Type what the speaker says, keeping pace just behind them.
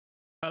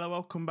Hello,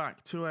 welcome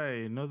back to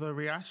another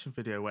reaction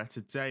video where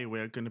today we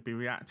are going to be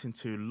reacting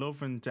to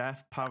Love and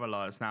Death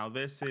Paralyzed. Now,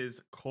 this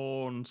is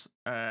Korn's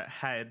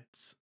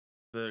Heads,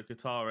 the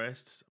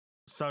guitarist,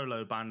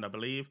 solo band, I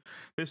believe.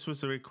 This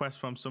was a request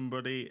from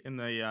somebody in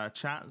the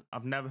chat.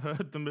 I've never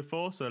heard them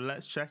before, so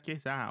let's check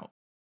it out.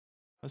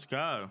 Let's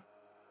go.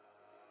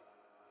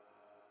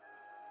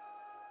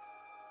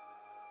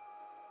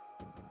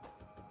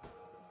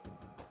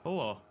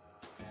 Oh.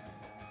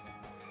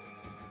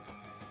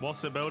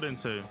 What's it building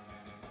to?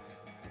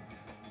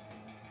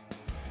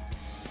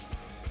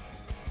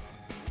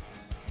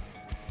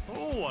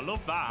 Oh, I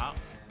love that.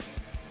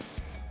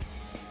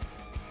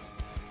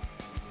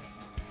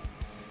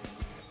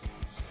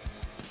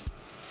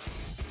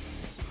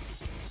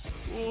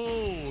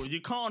 Oh, you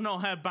can't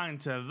not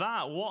headbang to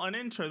that. What an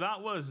intro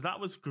that was.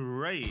 That was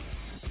great.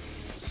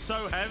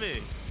 So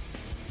heavy.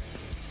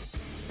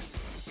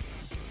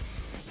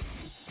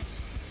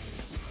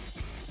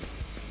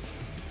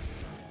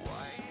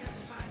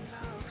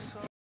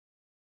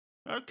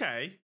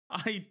 Okay,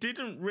 I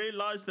didn't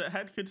realize that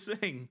Head could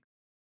sing.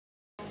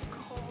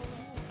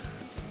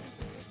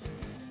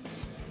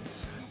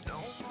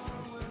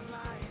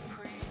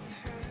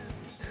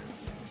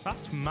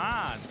 That's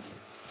mad.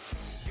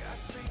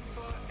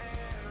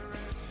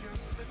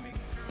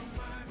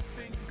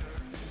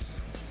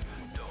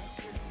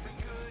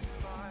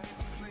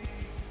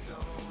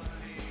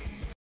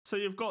 So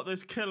you've got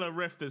this killer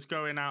riff that's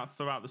going out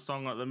throughout the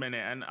song at the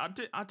minute, and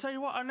I tell you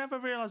what, I never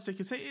realised he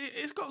could sing.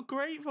 He's got a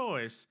great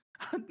voice.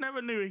 I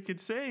never knew he could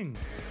sing.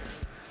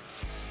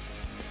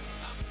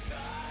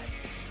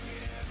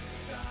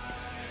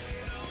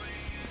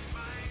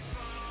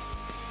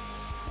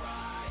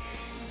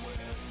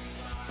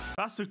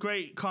 That's a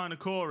great kind of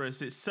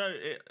chorus. It's so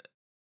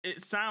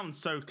it sounds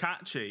so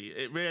catchy.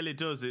 It really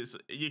does.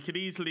 You could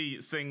easily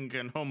sing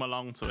and hum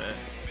along to it.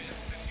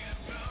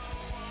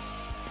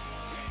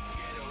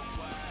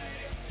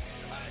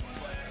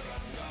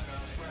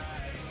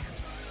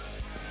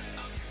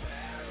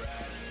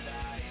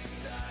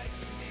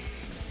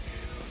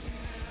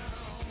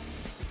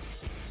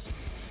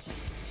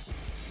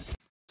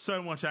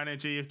 So much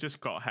energy. You've just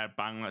got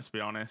headbang, let's be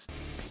honest.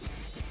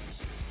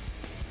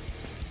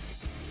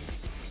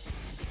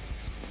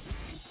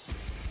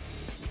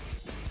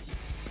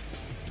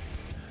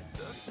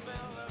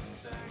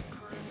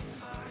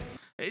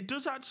 It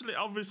does actually,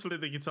 obviously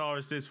the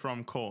guitarist is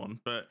from Korn,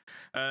 but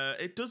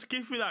it does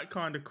give me that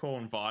kind of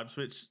Korn vibes,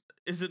 which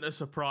isn't a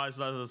surprise,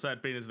 as I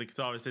said, being as the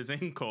guitarist is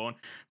in Korn.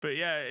 But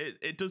yeah,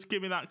 it does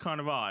give me that kind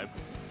of vibe.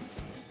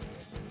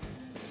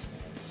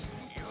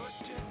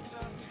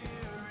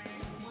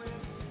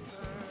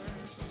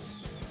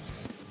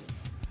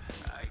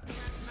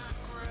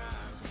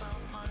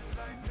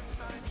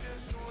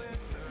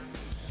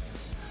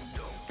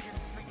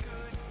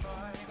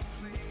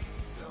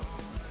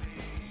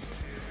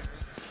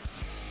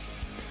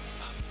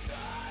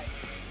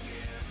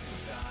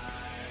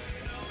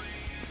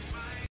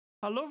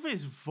 I love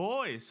his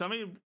voice. I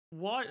mean,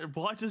 why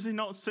does he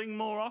not sing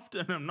more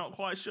often? I'm not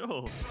quite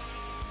sure.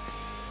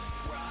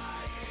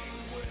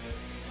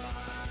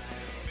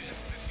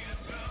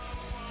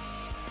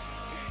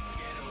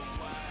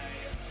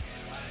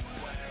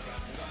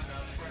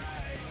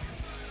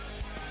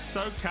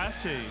 So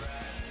catchy.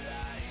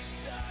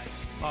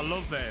 I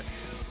love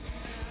this.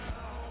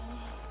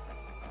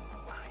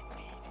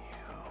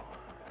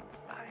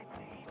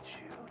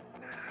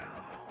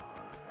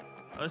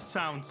 This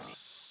sounds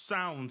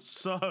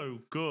so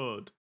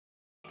good.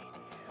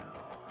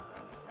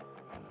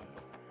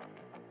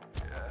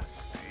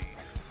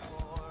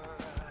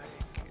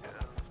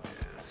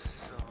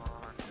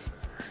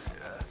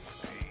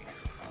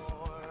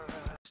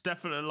 It's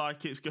definitely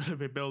like it's going to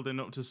be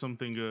building up to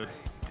something good.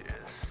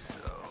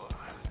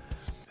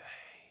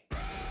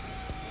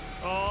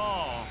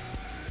 Oh,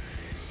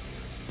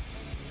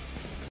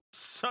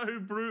 so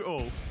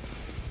brutal.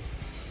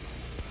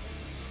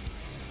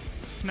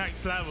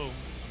 Next level.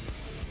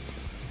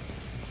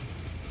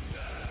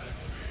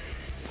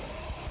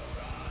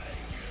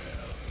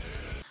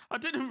 I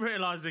didn't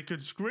realize they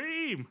could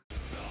scream.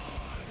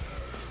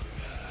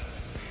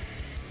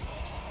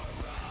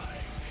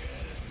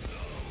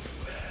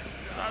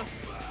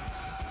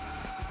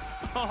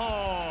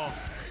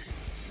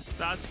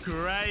 That's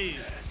great.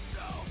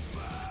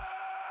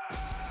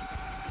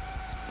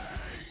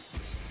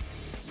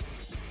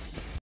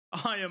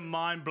 I am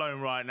mind blown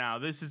right now.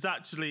 This is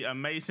actually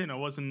amazing. I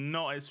was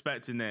not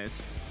expecting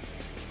this.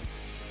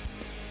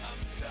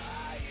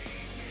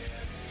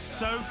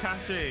 So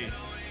catchy.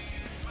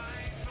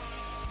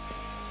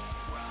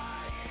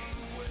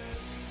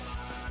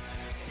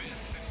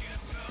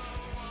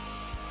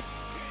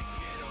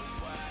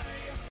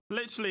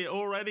 Literally, it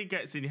already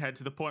gets in your head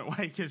to the point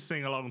where you can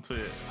sing along to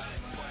it.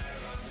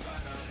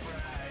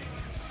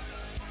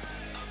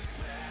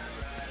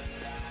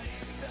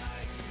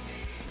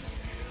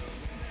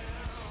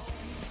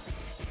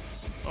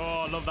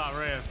 Oh, I love that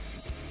riff.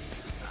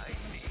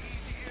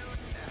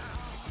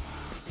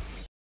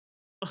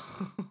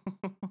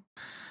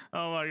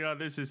 Oh my god,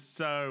 this is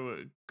so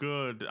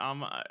good.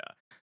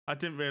 I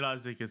didn't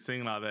realize he could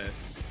sing like this.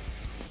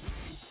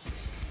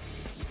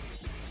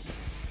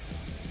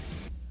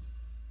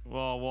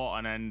 Whoa, what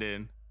an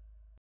ending.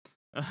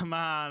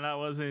 Man, that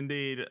was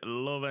indeed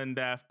Love and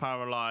Death,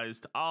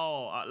 Paralyzed.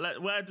 Oh,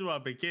 where do I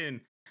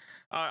begin?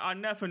 I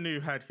never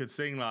knew Head could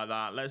sing like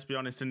that, let's be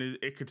honest. And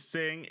it could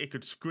sing, it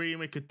could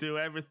scream, it could do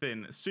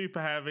everything.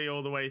 Super heavy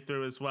all the way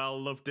through as well.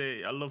 Loved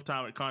it. I loved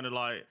how it kind of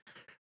like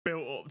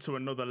built up to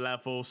another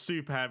level.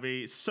 Super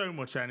heavy, so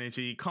much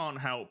energy. You can't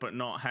help but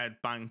not head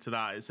bang to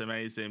that. It's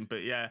amazing.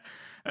 But yeah,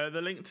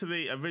 the link to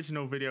the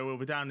original video will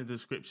be down in the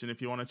description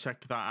if you want to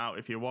check that out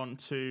if you want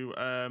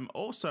to.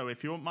 Also,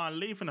 if you wouldn't mind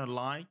leaving a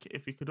like,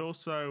 if you could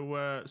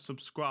also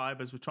subscribe,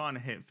 as we're trying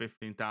to hit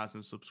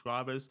 15,000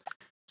 subscribers.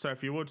 So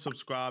if you would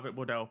subscribe, it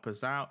would help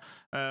us out.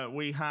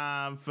 We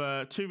have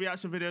 2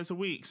 reaction videos a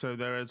week. So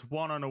there is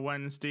one on a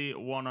Wednesday,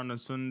 one on a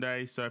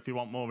Sunday. So if you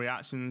want more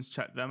reactions,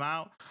 check them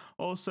out.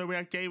 Also, we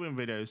have gaming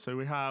videos. So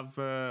we have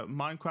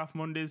Minecraft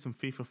Mondays and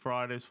FIFA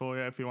Fridays for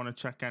you if you want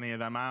to check any of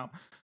them out.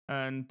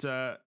 And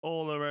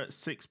all are at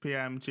 6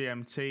 p.m.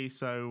 GMT.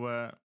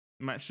 So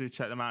make sure you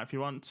check them out if you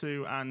want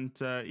to. And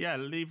yeah,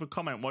 leave a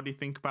comment. What do you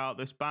think about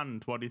this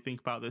band? What do you think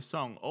about this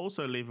song?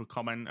 Also leave a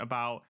comment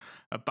about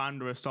a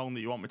band or a song that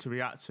you want me to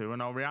react to,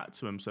 and I'll react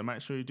to them. So make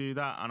sure you do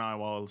that, and I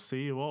will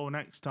see you all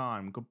next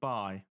time.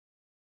 Goodbye.